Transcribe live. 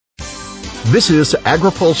This is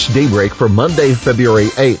AgriPulse Daybreak for Monday, February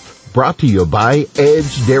 8th, brought to you by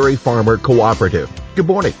Edge Dairy Farmer Cooperative. Good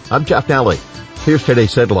morning. I'm Jeff Nally. Here's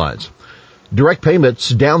today's headlines. Direct payments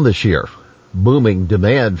down this year. Booming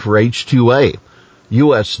demand for H2A.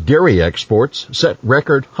 U.S. dairy exports set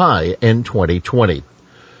record high in 2020.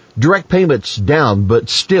 Direct payments down, but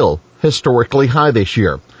still historically high this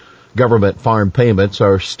year. Government farm payments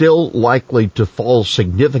are still likely to fall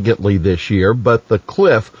significantly this year, but the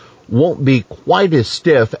cliff won't be quite as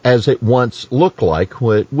stiff as it once looked like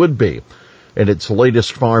it would be. In its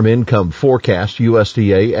latest farm income forecast,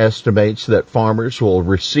 USDA estimates that farmers will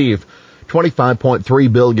receive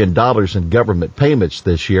 $25.3 billion in government payments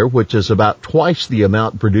this year, which is about twice the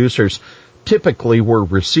amount producers typically were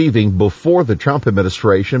receiving before the Trump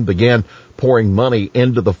administration began pouring money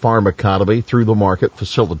into the farm economy through the Market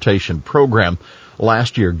Facilitation Program.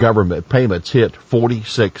 Last year, government payments hit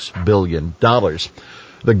 $46 billion.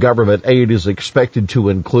 The government aid is expected to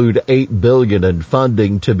include $8 billion in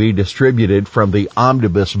funding to be distributed from the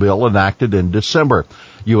omnibus bill enacted in December.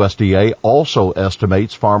 USDA also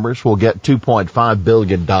estimates farmers will get $2.5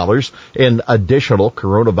 billion in additional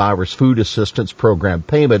coronavirus food assistance program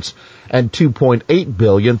payments and $2.8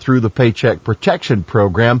 billion through the Paycheck Protection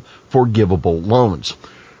Program for givable loans.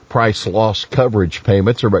 Price loss coverage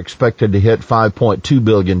payments are expected to hit $5.2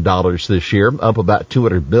 billion this year, up about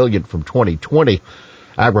 $200 billion from 2020.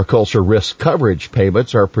 Agriculture risk coverage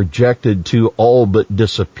payments are projected to all but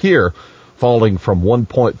disappear, falling from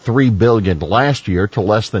 $1.3 billion last year to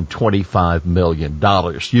less than $25 million.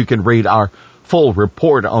 You can read our full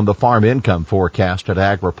report on the farm income forecast at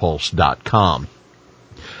agripulse.com.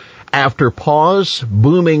 After pause,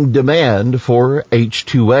 booming demand for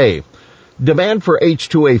H2A. Demand for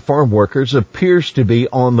H2A farm workers appears to be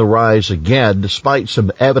on the rise again, despite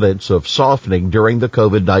some evidence of softening during the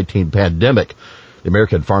COVID-19 pandemic. The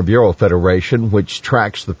American Farm Bureau Federation, which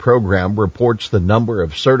tracks the program, reports the number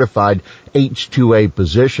of certified H2A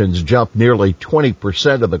positions jumped nearly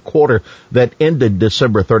 20% of the quarter that ended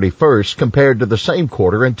December 31st compared to the same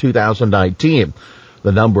quarter in 2019.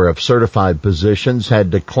 The number of certified positions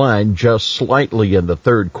had declined just slightly in the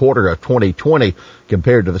third quarter of 2020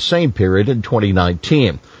 compared to the same period in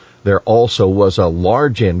 2019. There also was a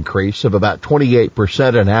large increase of about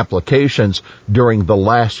 28% in applications during the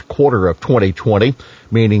last quarter of 2020,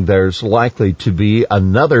 meaning there's likely to be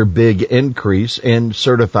another big increase in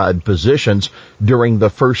certified positions during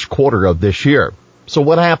the first quarter of this year. So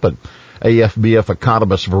what happened? AFBF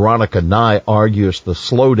economist Veronica Nye argues the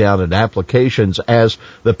slowdown in applications as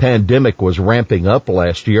the pandemic was ramping up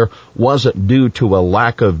last year wasn't due to a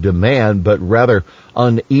lack of demand, but rather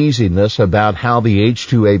uneasiness about how the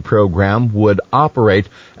H2A program would operate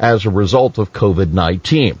as a result of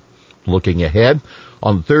COVID-19. Looking ahead,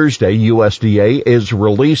 on Thursday, USDA is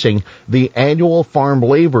releasing the annual farm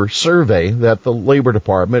labor survey that the Labor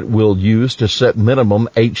Department will use to set minimum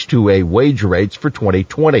H2A wage rates for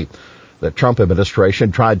 2020. The Trump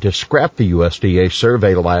administration tried to scrap the USDA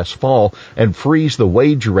survey last fall and freeze the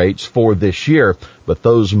wage rates for this year, but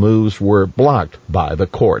those moves were blocked by the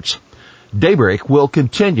courts. Daybreak will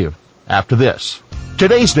continue after this.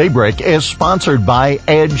 Today's Daybreak is sponsored by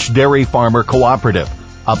Edge Dairy Farmer Cooperative,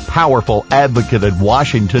 a powerful advocate in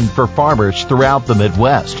Washington for farmers throughout the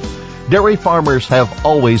Midwest. Dairy farmers have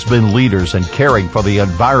always been leaders in caring for the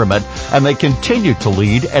environment, and they continue to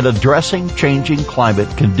lead in addressing changing climate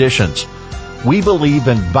conditions. We believe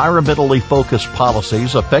environmentally focused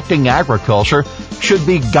policies affecting agriculture should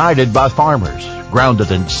be guided by farmers,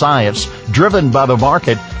 grounded in science, driven by the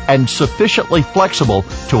market, and sufficiently flexible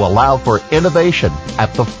to allow for innovation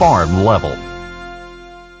at the farm level.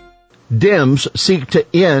 Dems seek to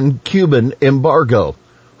end Cuban embargo.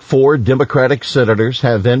 4 Democratic senators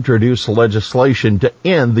have introduced legislation to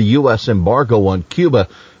end the U.S. embargo on Cuba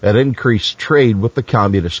and increase trade with the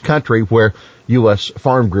communist country, where U.S.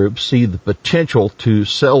 farm groups see the potential to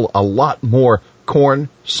sell a lot more corn,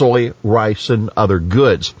 soy, rice, and other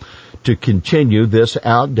goods. To continue this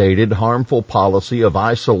outdated, harmful policy of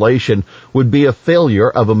isolation would be a failure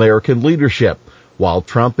of American leadership. While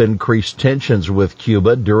Trump increased tensions with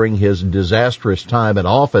Cuba during his disastrous time in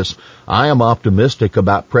office, I am optimistic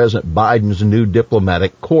about President Biden's new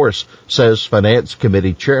diplomatic course, says Finance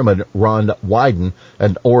Committee Chairman Ron Wyden,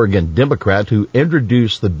 an Oregon Democrat who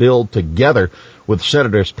introduced the bill together with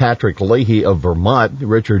Senators Patrick Leahy of Vermont,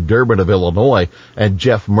 Richard Durbin of Illinois, and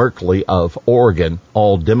Jeff Merkley of Oregon,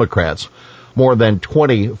 all Democrats. More than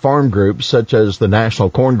 20 farm groups, such as the National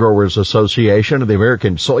Corn Growers Association and the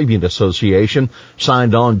American Soybean Association,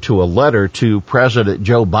 signed on to a letter to President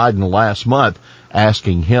Joe Biden last month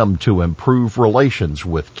asking him to improve relations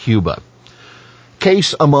with Cuba.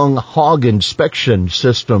 Case among hog inspection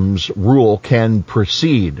systems rule can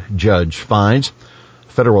proceed, judge finds.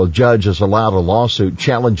 Federal judge has allowed a lawsuit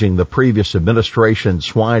challenging the previous administration's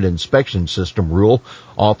swine inspection system rule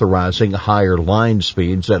authorizing higher line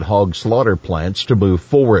speeds at hog slaughter plants to move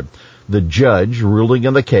forward. The judge ruling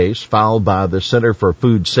in the case filed by the Center for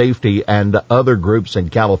Food Safety and other groups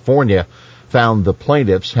in California found the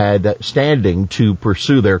plaintiffs had standing to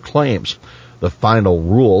pursue their claims. The final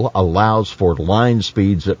rule allows for line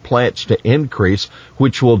speeds at plants to increase,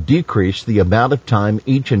 which will decrease the amount of time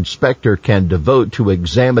each inspector can devote to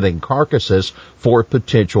examining carcasses for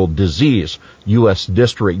potential disease, U.S.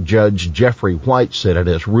 District Judge Jeffrey White said in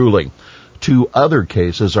his ruling. 2 other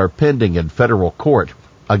cases are pending in federal court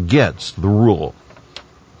against the rule.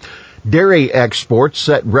 Dairy exports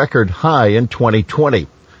set record high in 2020.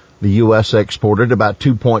 The U.S. exported about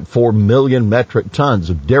 2.4 million metric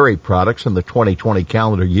tons of dairy products in the 2020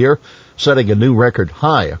 calendar year, setting a new record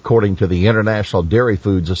high, according to the International Dairy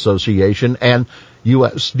Foods Association and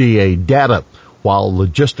USDA data. While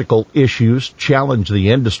logistical issues challenged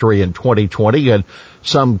the industry in 2020 and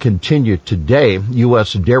some continue today,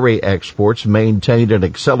 U.S. dairy exports maintained an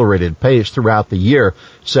accelerated pace throughout the year,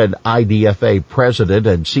 said IDFA President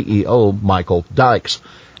and CEO Michael Dykes.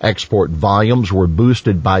 Export volumes were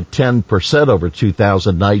boosted by 10% over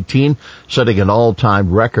 2019, setting an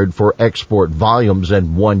all-time record for export volumes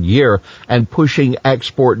in 1 year and pushing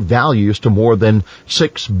export values to more than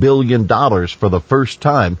 $6 billion for the first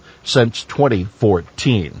time since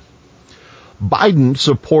 2014. Biden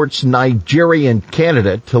supports Nigerian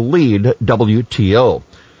candidate to lead WTO.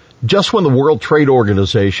 Just when the World Trade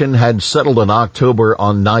Organization had settled in October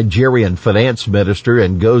on Nigerian Finance Minister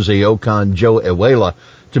Ngozi Okonjo-Iweala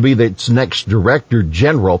to be its next Director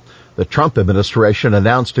General, the Trump administration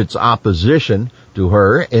announced its opposition to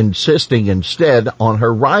her, insisting instead on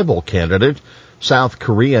her rival candidate, South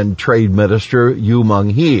Korean Trade Minister Yoo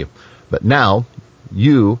Myung-hee. But now,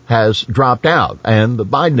 Yoo has dropped out, and the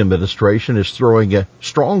Biden administration is throwing a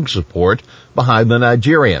strong support behind the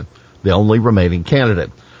Nigerian, the only remaining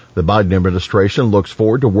candidate. The Biden administration looks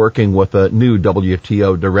forward to working with a new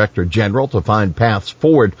WTO Director General to find paths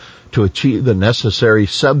forward to achieve the necessary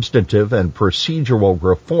substantive and procedural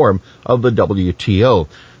reform of the WTO,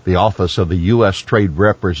 the Office of the U.S. Trade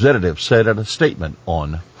Representative said in a statement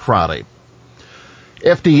on Friday.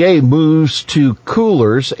 FDA moves to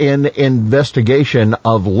coolers in investigation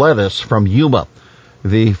of lettuce from Yuma.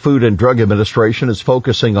 The Food and Drug Administration is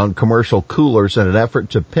focusing on commercial coolers in an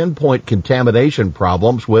effort to pinpoint contamination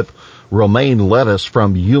problems with romaine lettuce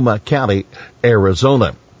from Yuma County,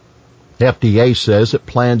 Arizona. FDA says it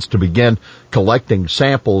plans to begin collecting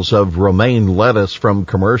samples of romaine lettuce from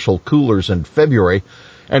commercial coolers in February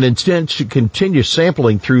and intends to continue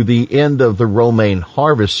sampling through the end of the romaine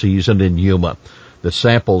harvest season in Yuma. The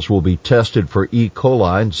samples will be tested for E.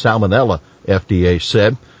 coli and salmonella, FDA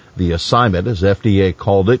said. The assignment, as FDA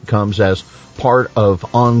called it, comes as part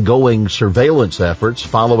of ongoing surveillance efforts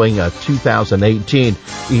following a 2018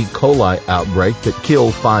 E. coli outbreak that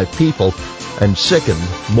killed 5 people and sickened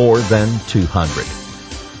more than 200.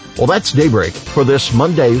 Well, that's Daybreak for this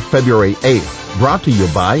Monday, February 8th, brought to you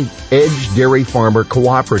by Edge Dairy Farmer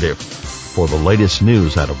Cooperative. For the latest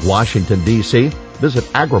news out of Washington, D.C., visit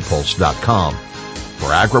agripulse.com. For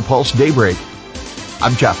AgriPulse Daybreak,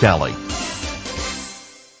 I'm Jeff Daly.